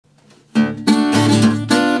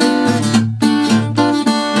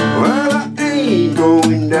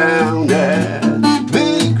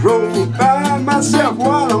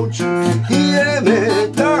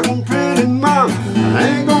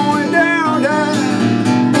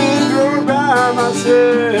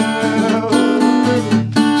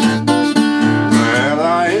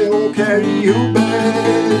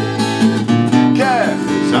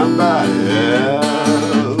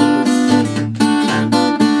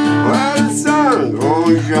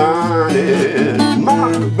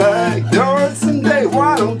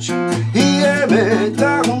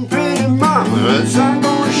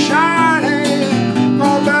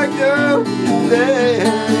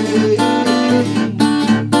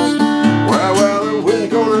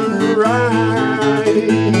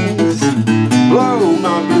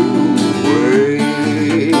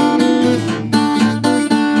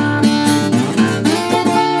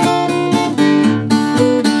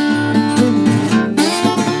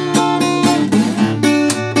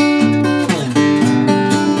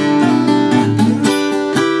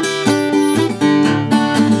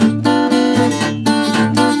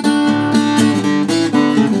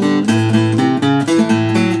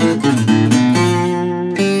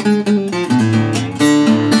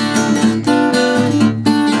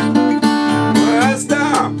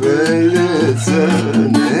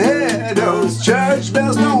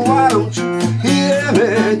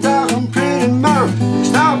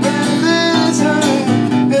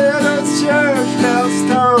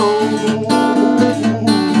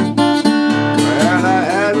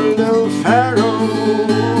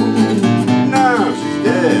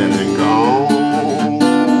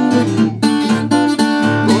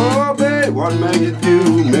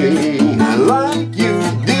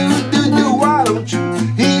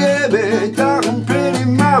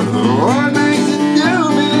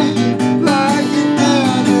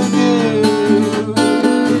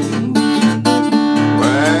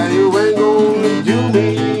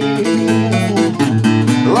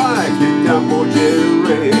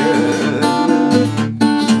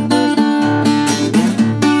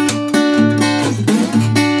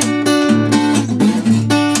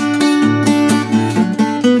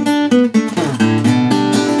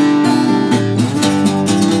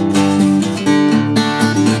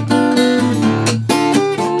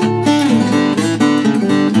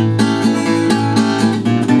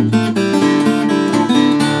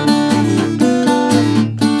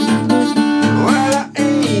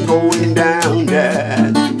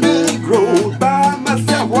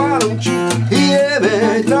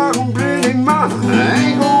Mama, I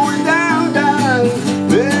ain't going down, down,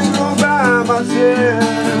 ain't go by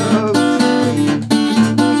myself.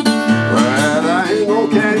 Well, I ain't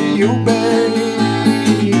gonna carry you,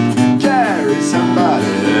 baby, carry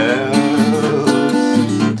somebody else.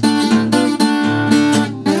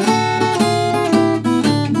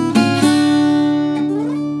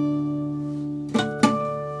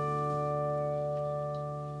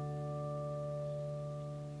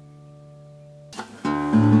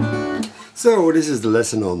 So this is the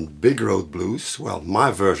lesson on Big Road Blues, well, my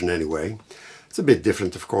version anyway. It's a bit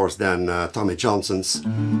different of course than Tommy Johnson's,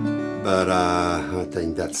 but I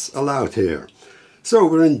think that's allowed here. So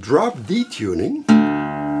we're in drop D tuning.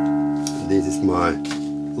 This is my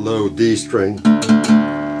low D string.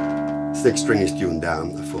 6th string is tuned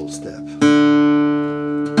down a full step.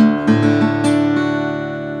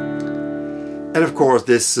 And of course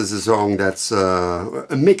this is a song that's a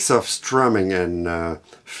mix of strumming and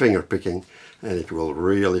finger picking, and it will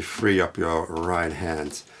really free up your right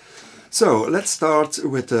hand. So let's start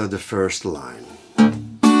with the first line.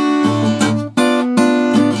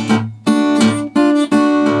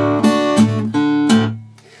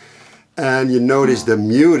 And you notice the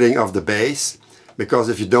muting of the bass, because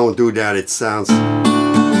if you don't do that it sounds...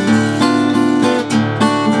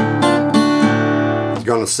 it's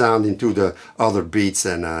gonna sound into the other beats,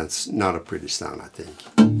 and it's not a pretty sound, I think.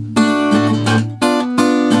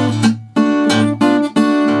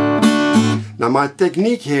 Now my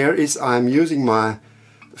technique here is I'm using my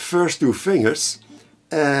first 2 fingers,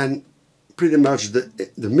 and pretty much the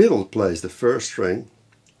middle plays the 1st string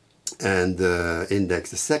and the index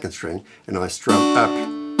the 2nd string, and I strum up,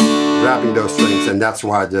 grabbing those strings, and that's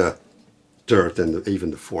why the 3rd and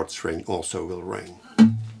even the 4th string also will ring.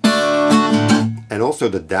 And also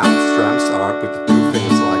the down strums are with the 2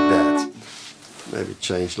 fingers like that. Maybe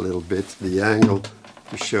change a little bit the angle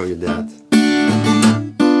to show you that.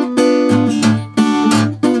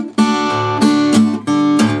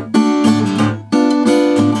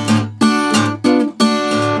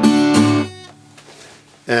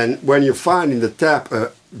 And when you find in the tab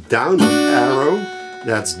a downward arrow,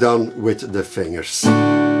 that's done with the fingers,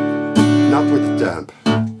 not with the thumb.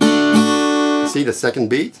 See the 2nd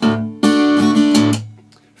beat?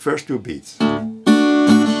 First 2 beats.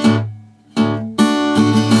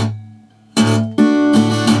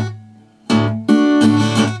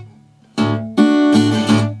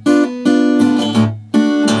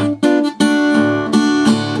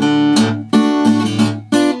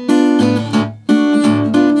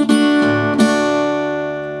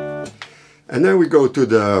 And then we go to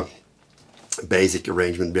the basic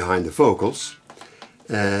arrangement behind the vocals,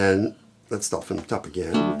 and let's start from the top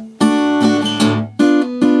again.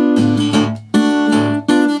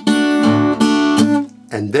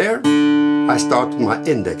 And there I start with my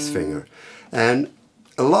index finger, and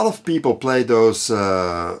a lot of people play those,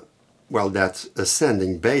 well, that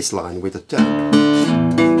ascending bass line with a thumb.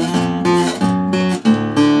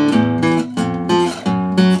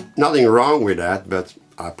 Nothing wrong with that, but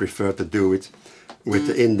I prefer to do it with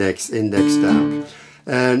the index thumb.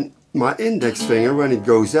 And my index finger, when it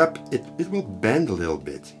goes up, it will bend a little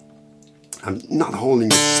bit. I'm not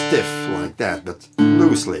holding it stiff like that, but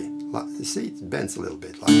loosely. You see, it bends a little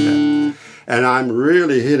bit like that. And I'm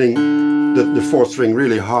really hitting the 4th string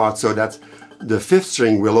really hard, so that the 5th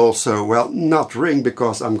string will also, well, not ring,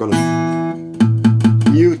 because I'm gonna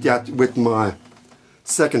mute that with my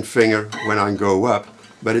 2nd finger when I go up.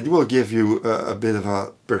 But it will give you a bit of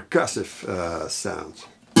a percussive sound.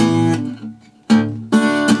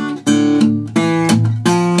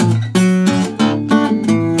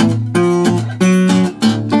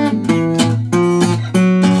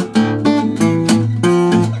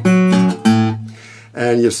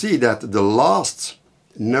 And you see that the last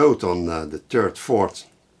note on the 3rd, 4th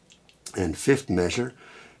and 5th measure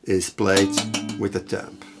is played with the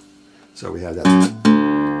thumb. So we have that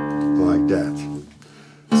like that.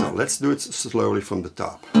 So let's do it slowly from the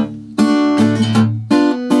top.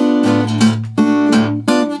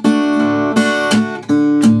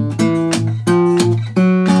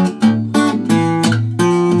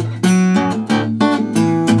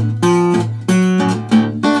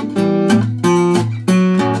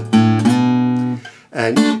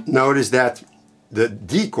 And notice that the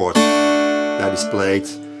D chord that is played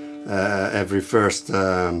every first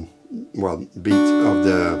well, beat of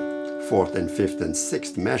the 4th and 5th and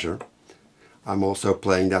 6th measure, I'm also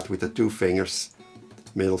playing that with the 2 fingers,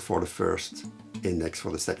 middle for the 1st, index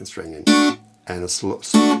for the 2nd string, and a small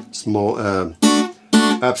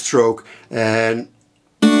upstroke. And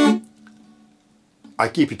I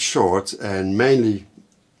keep it short and mainly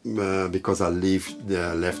because I leave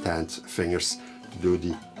the left hand fingers to do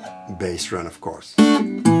the bass run, of course.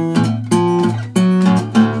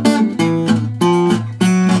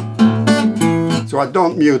 So I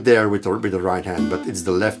don't mute there with the right hand, but it's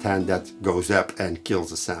the left hand that goes up and kills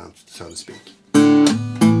the sound, so to speak.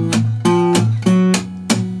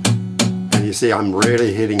 And you see I'm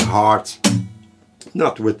really hitting hard,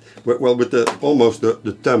 not with, well, with the almost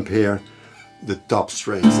the thumb here, the top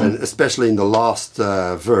strings, and especially in the last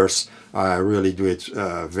verse I really do it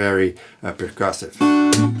very percussive.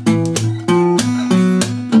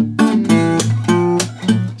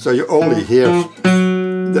 So you only hear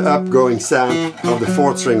the upgoing sound of the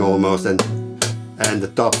fourth string almost, and the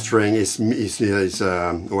top string is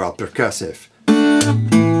well, percussive.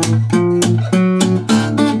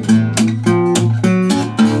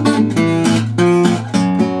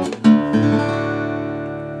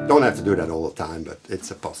 Don't have to do that all the time, but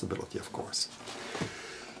it's a possibility, of course.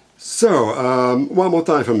 So one more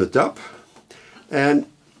time from the top, and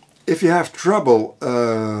if you have trouble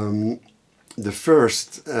the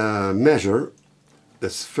first measure, the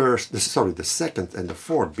second and the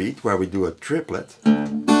fourth beat, where we do a triplet,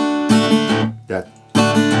 that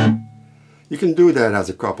you can do that as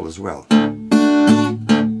a couple as well.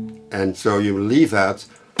 And so you leave out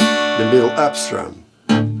the middle up strum.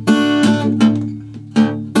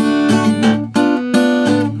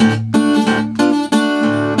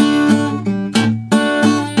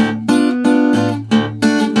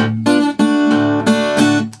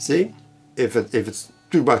 See, if it's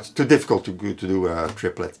too difficult to do a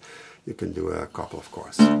triplet, you can do a couple, of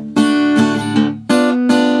course.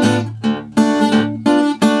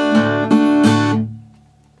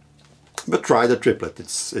 But try the triplet,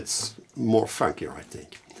 it's more funkier, I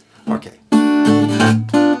think. Okay.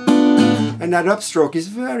 And that upstroke is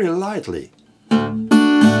very lightly.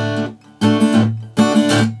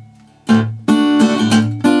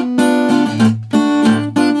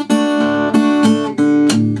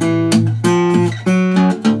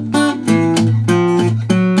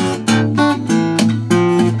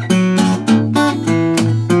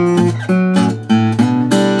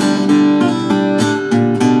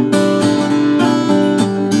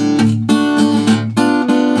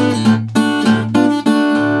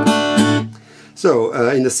 So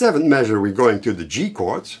in the seventh measure we're going to the G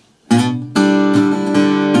chord.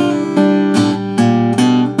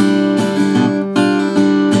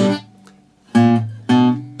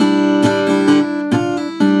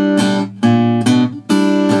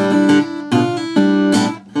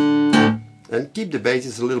 And keep the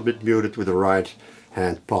basses a little bit muted with the right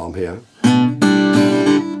hand palm here.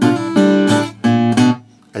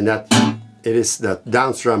 And that it is that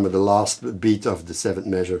down strum of the last beat of the seventh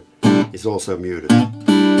measure is also muted.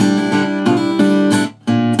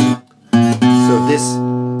 So this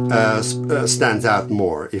stands out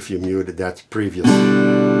more if you muted that previous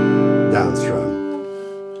down strum.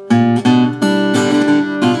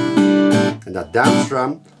 And that down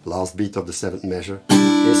strum, last beat of the seventh measure,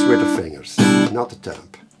 is with the fingers, not the thumb.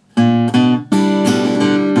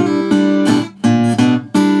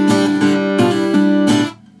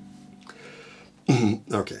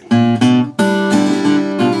 Okay.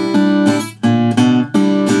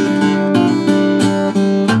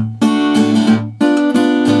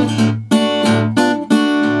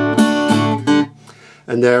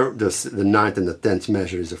 And there, the ninth and the 10th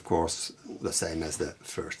measure is, of course, the same as the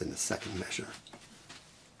first and the second measure.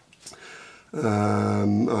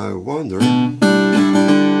 I wonder...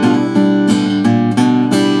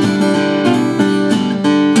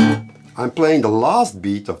 I'm playing the last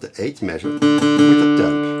beat of the 8th measure with the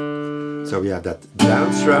thumb. So we have that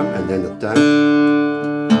down strum and then the thumb.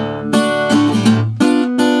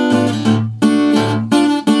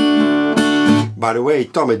 By the way,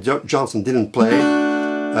 Tommy Johnson didn't play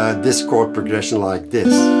this chord progression like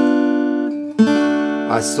this.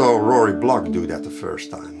 I saw Rory Block do that the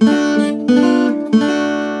first time.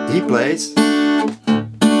 He plays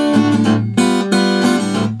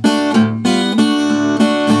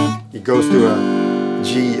it goes to a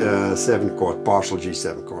G7 chord, partial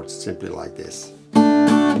G7 chord, simply like this. I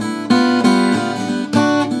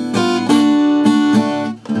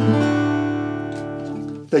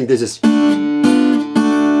think this is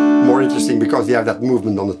more interesting because you have that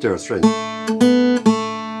movement on the third string.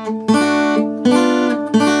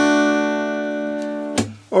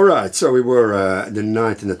 Alright, so we were the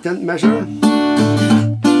 9th and the 10th measure.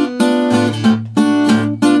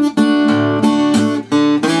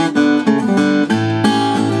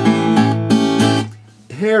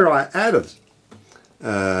 Here I added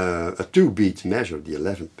a 2-beat measure, the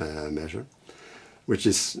 11th measure, which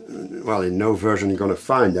is, well, in no version you're going to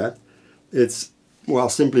find that. It's, well,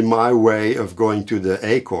 simply my way of going to the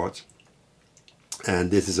A chord. And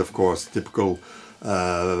this is, of course, typical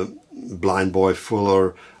Blind Boy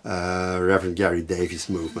Fuller, Reverend Gary Davies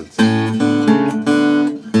movement.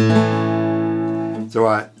 So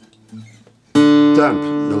I thump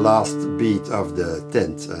the last beat of the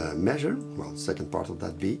 10th measure, well, second part of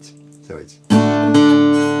that beat. So it's,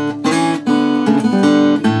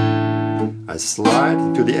 I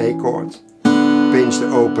slide to the A chord, pinch the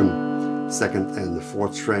open 2nd and the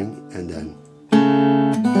 4th string, and then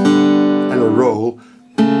a roll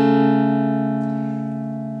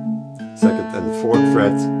 2nd and 4th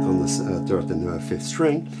fret on the 3rd and 5th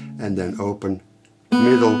string, and then open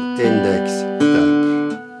middle index thumb.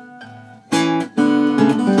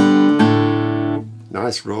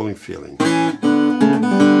 Nice rolling feeling.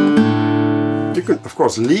 You can of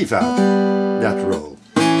course leave out that roll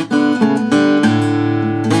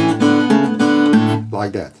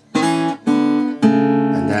like that,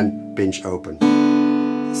 and then pinch open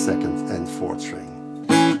 2nd and 4th string.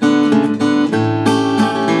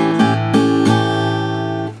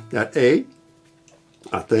 That A,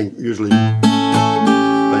 I think usually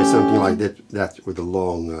play something like that with a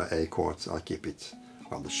long A chord. I keep it,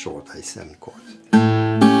 well, the short A7 chord.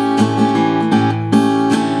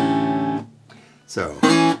 So.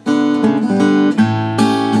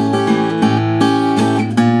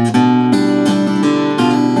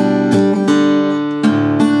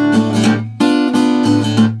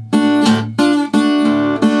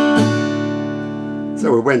 So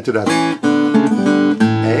we went to that A.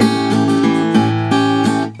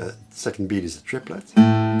 The second beat is a triplet.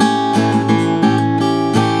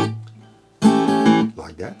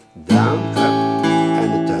 Like that. Down, up,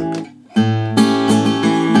 and a tempo.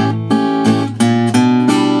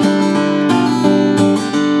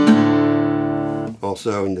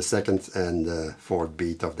 Also in the 2nd and 4th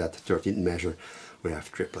beat of that 13th measure we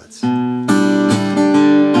have triplets.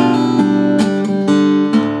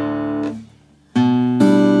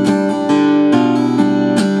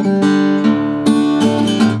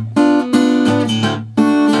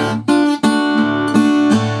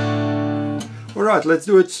 Alright, let's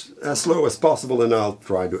do it as slow as possible and I'll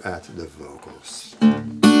try to add the vocals.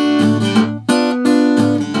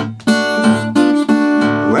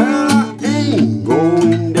 Well, I ain't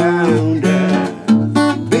going down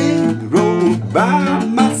that big road by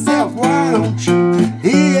myself. Why don't you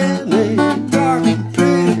hear me talking,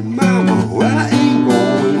 pretty mama? Well, I ain't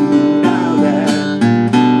going down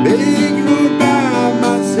that big road by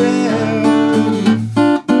myself.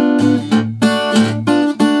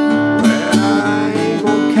 Well, I ain't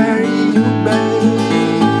gonna carry you, babe.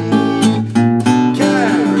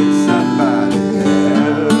 Carry somebody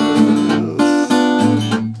else.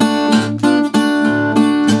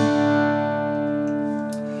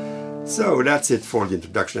 So that's it for the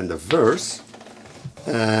introduction and the verse.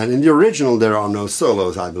 And in the original there are no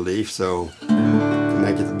solos, I believe, so to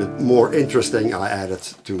make it a bit more interesting I added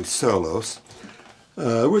 2 solos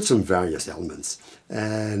with some various elements.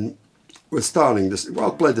 And we're starting this, well,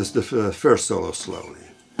 I'll play this the first solo slowly.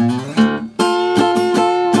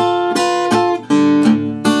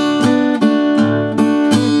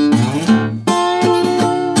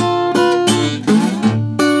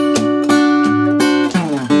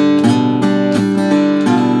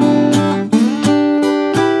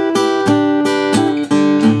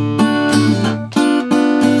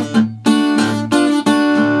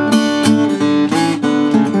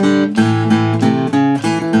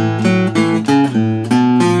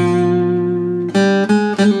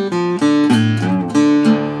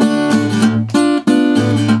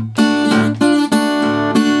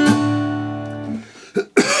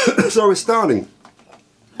 So we're starting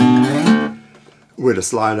with a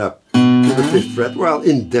slide up to the 5th fret, well,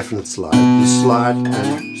 indefinite slide. You slide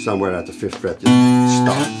and somewhere at the 5th fret you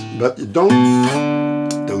start, but you don't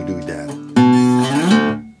do that.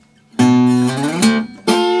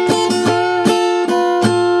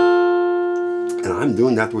 And I'm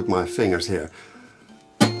doing that with my fingers here,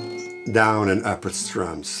 down and upward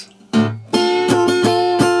strums.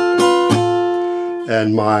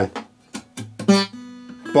 And my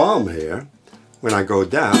palm here, when I go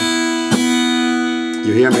down,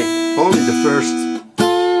 you hear me, only the first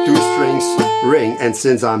 2 strings ring, and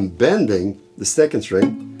since I'm bending the 2nd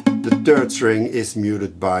string, the 3rd string is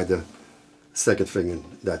muted by the 2nd finger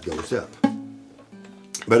that goes up.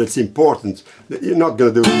 But it's important that you're not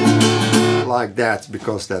going to do it like that,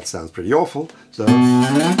 because that sounds pretty awful, so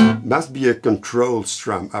it must be a controlled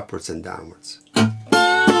strum upwards and downwards.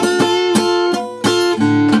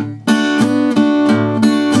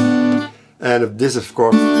 And this, of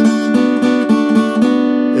course,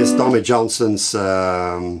 is Tommy Johnson's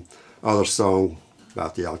other song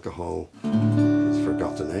about the alcohol. I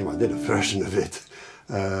forgot the name. I did a version of it.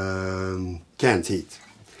 Canned Heat.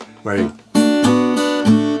 Where he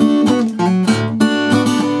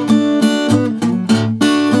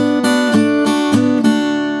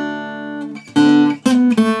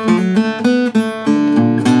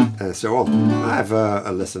so on. I have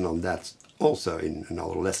a lesson on that also in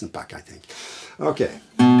another lesson pack, I think. Okay.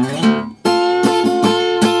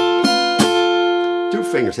 2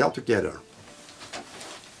 fingers held together.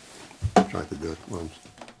 Try to do it once.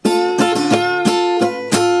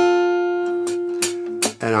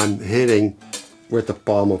 And I'm hitting with the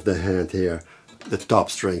palm of the hand here the top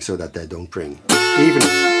string so that they don't ring. Even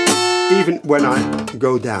when I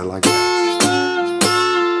go down like that.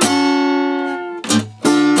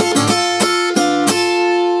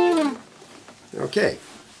 Okay.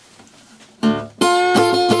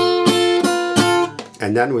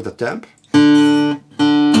 And then with the temp. And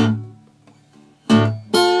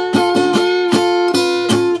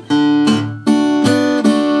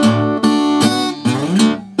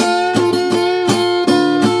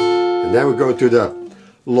then we go to the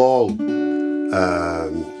long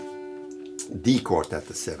D chord at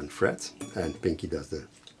the 7th fret, and Pinky does the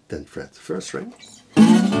 10th fret first string.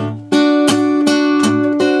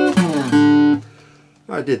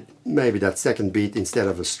 I did maybe that second beat instead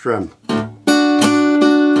of a strum.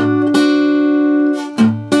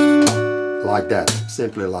 Like that,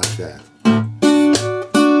 simply like that.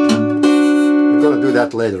 We're gonna do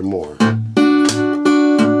that later more.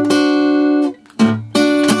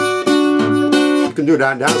 You can do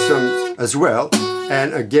that down strum as well,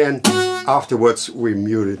 and again afterwards we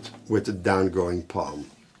mute it with the down going palm.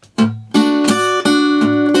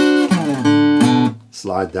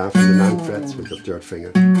 Slide down from the 9th fret with the 3rd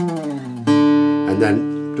finger, and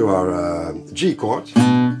then to our G chord.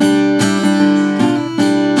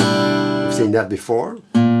 We've seen that before.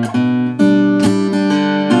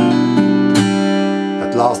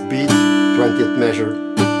 That last beat, 20th measure,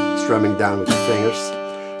 strumming down with the fingers,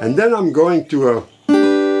 and then I'm going to a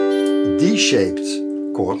D-shaped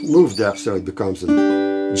chord, moved up so it becomes a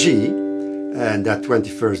G, and that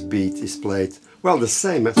 21st beat is played, well, the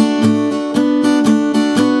same as.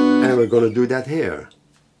 And we're going to do that here.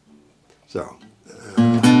 So.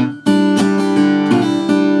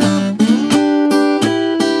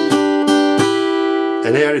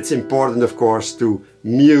 And here it's important, of course, to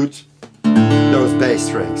mute those bass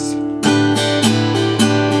strings.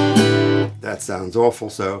 That sounds awful,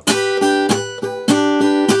 so. And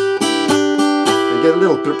get a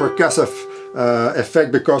little percussive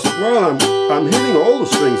effect because, well, I'm hitting all the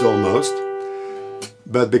strings almost,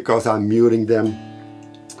 but because I'm muting them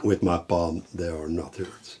with my palm, they are not heard.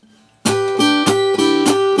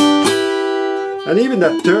 And even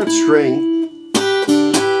that 3rd string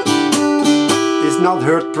is not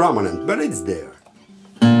heard prominent, but it's there.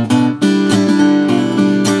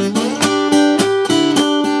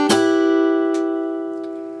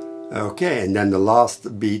 Okay, and then the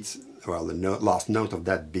last beat, well, the last note of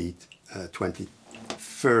that beat,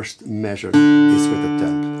 21st measure, is with the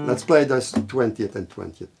temp. Let's play those 20th and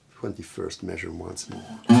 21st measure once more.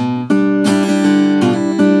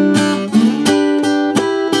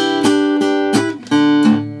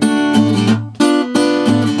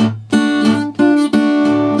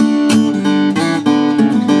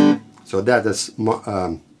 So that is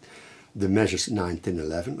the measures 9, 10,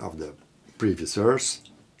 11 of the previous verse.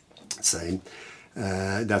 Same.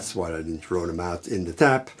 That's why I didn't throw them out in the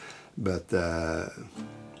tab, but a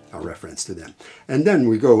reference to them. And then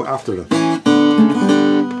we go after the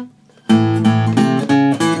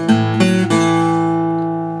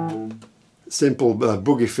simple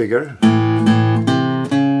boogie figure,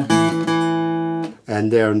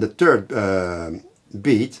 and there in the 3rd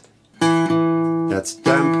beat, that's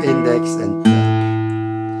thumb, index and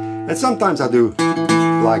temp. And sometimes I do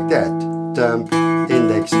like that, thumb,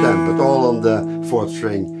 index, thumb, but all on the 4th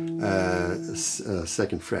string,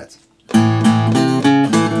 2nd fret.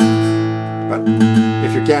 But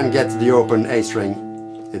if you can get the open A string,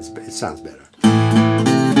 it sounds better.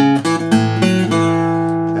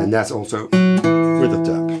 And that's also with the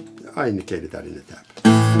thumb. I indicated that in the tab.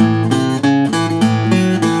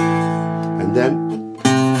 And then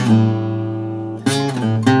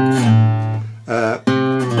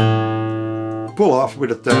pull off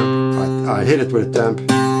with a thumb. I hit it with a thumb,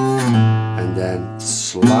 and then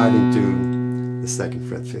slide into the 2nd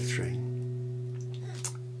fret 5th string,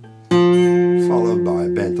 followed by a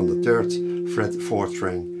bend on the 3rd fret 4th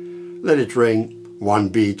string. Let it ring 1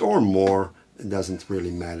 beat or more, it doesn't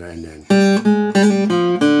really matter. And then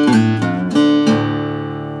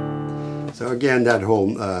so again, that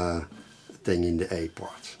whole thing in the A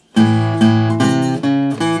part.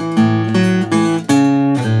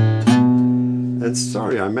 And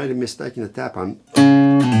sorry, I made a mistake in the tap.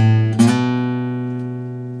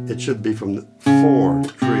 It should be from the 4,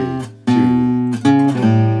 3, 2,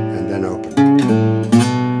 and then open.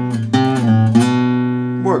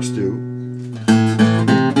 Works too.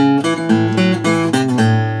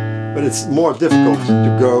 But it's more difficult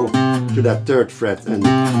to go to that 3rd fret and do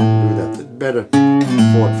that. Better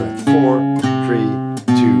 4th fret. 4, 3,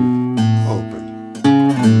 2, open.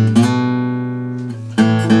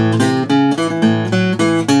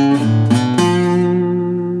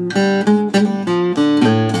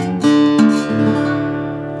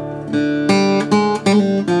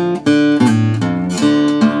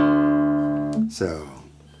 So.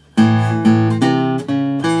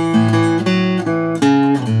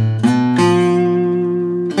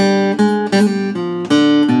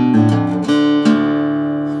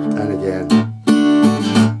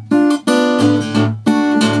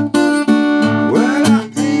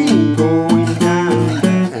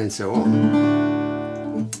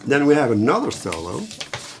 Then we have another solo,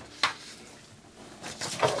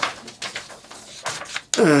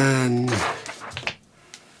 and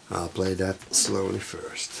I'll play that slowly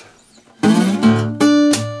first.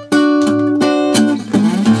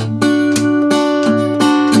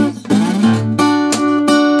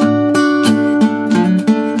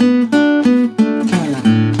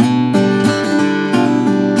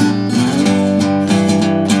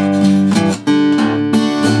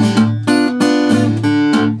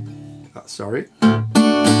 Sorry.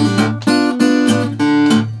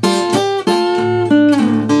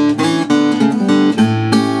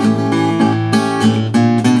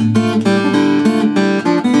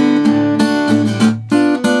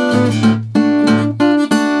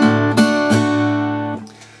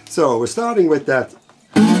 So we're starting with that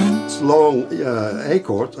long A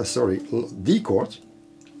chord, D chord,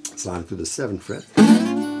 sliding to the 7th fret,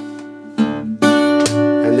 and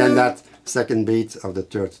then that second beat of the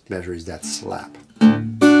 3rd measure is that slap.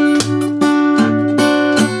 And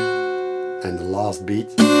the last beat,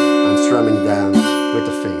 I'm strumming down with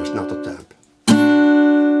the fingers, not the tap.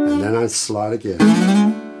 And then I slide again.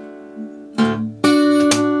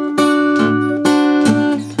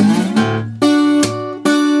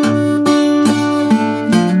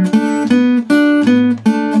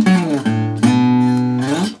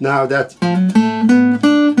 Now that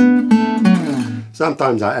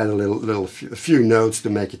sometimes I add a few notes to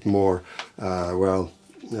make it more,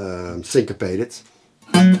 syncopated.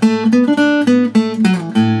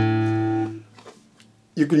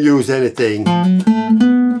 You can use anything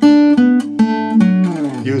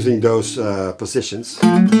using those positions.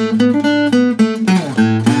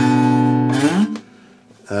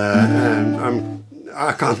 And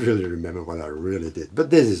I can't really remember what I really did, but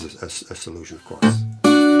this is a solution, of course.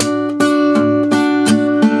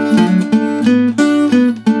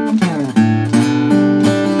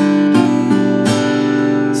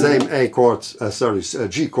 Same A chords,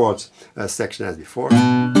 G chords section as before.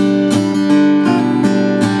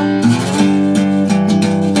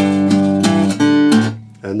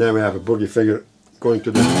 And then we have a boogie figure going to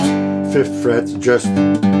the 5th fret, just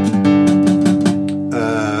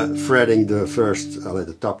fretting the first,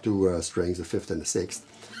 the top 2 strings, the 5th and the 6th.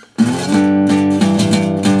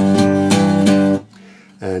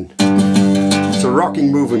 And it's a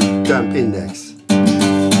rocking moving thumb index.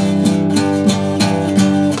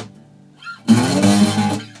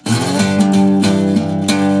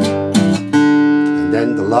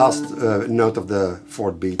 Then the last note of the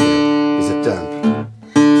 4th beat is a thumb.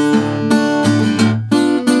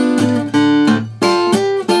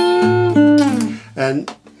 And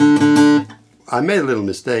I made a little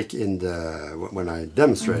mistake in when I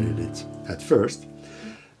demonstrated it at first.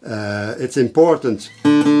 It's important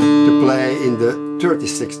to play in the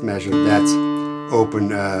 36th measure, that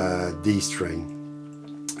open D string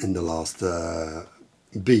in the last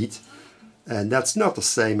beat, and that's not the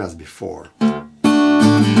same as before. I'm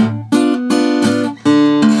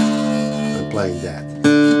playing that,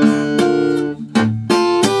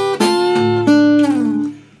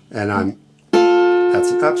 and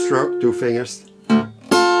that's an upstroke, 2 fingers,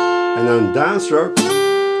 and then downstroke,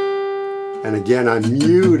 and again I'm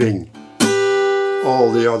muting all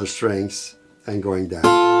the other strings and going down.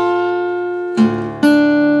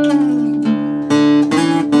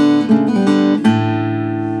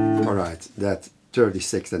 Alright, that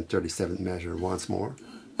 36th and 37th measure once more.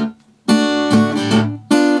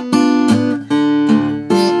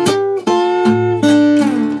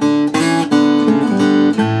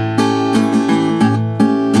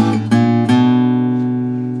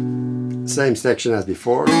 Same section as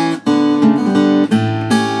before.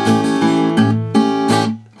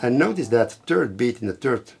 And notice that third beat in the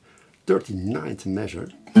 39th measure.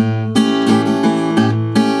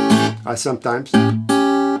 I sometimes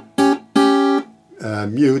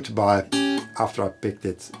mute by, after I picked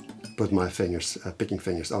it, put my fingers, picking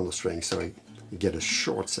fingers on the string, so you get a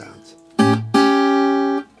short sound.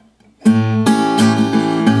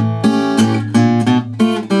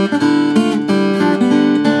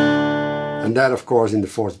 And that, of course, in the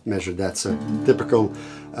 4th measure, that's a typical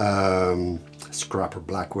Scrapper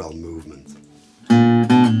Blackwell movement.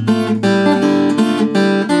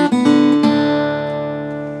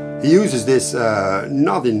 He uses this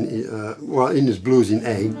not in well, in his blues in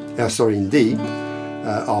sorry, in D,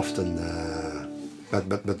 often, but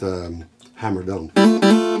hammered on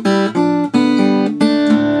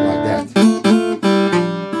like that.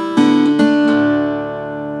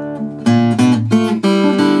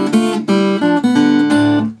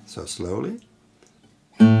 So slowly.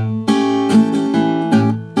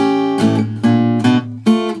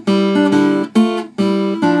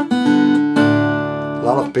 A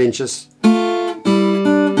lot of pinches.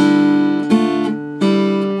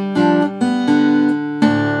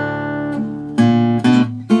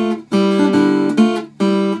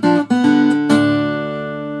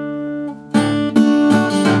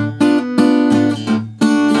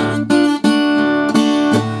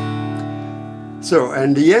 So,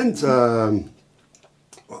 and the end,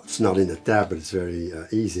 well, it's not in the tab, but it's very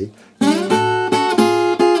easy.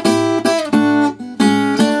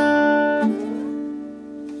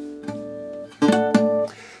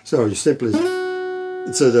 So you simply,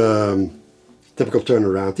 it's a typical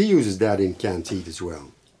turnaround. He uses that in Canteed as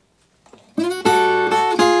well.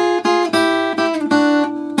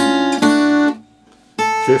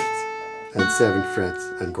 5th and 7th frets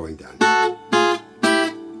and going down.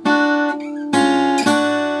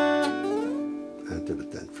 And to the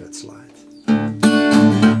 10th fret slide.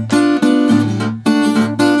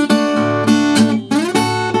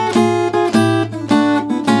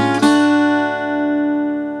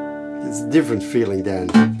 Different feeling then,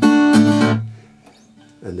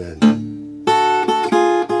 and then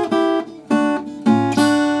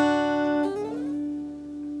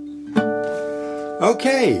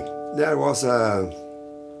okay, that was well,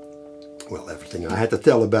 everything I had to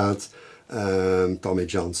tell about Tommy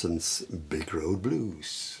Johnson's Big Road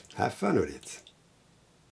Blues. Have fun with it.